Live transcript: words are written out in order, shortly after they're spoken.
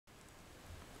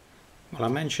Well, I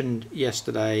mentioned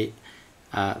yesterday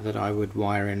that I would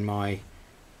wire in my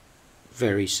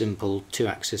very simple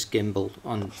 2-axis gimbal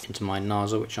into my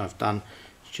Naza, which I've done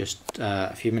just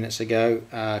a few minutes ago.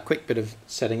 Quick bit of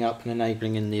setting up and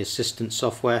enabling in the assistant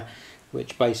software,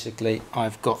 which basically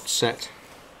I've got set.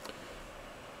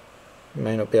 You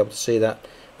may not be able to see that,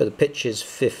 but the pitch is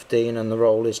 15 and the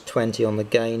roll is 20 on the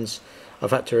gains.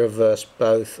 I've had to reverse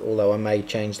both, although I may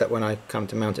change that when I come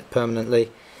to mount it permanently.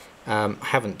 I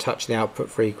haven't touched the output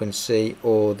frequency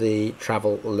or the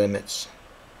travel limits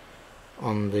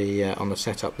on the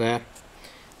setup there,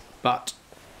 but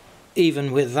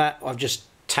even with that I've just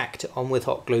tacked it on with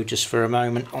hot glue just for a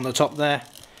moment on the top there.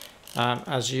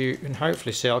 As you can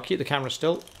hopefully see, I'll keep the camera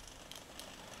still,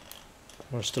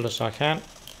 or as still as I can.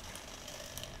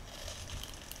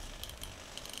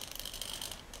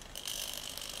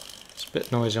 It's a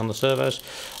bit noisy on the servos.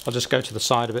 I'll just go to the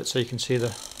side a bit so you can see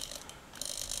the...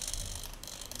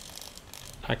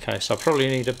 Okay, so I probably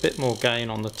need a bit more gain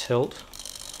on the tilt.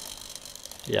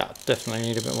 Yeah, definitely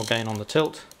need a bit more gain on the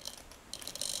tilt.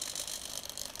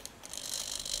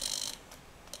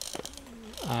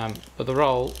 But the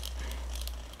roll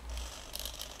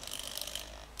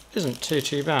isn't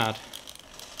too bad.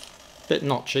 Bit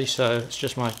notchy, so it's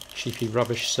just my cheapy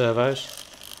rubbish servos.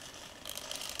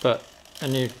 But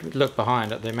and you look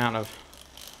behind at the amount of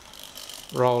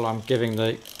roll I'm giving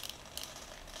the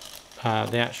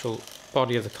actual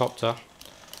body of the copter.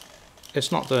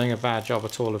 It's not doing a bad job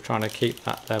at all of trying to keep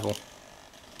that level.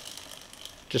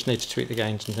 Just need to tweak the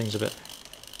gains and things a bit.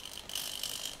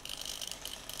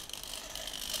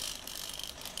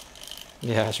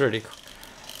 Yeah, it's really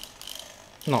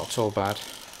not at all bad.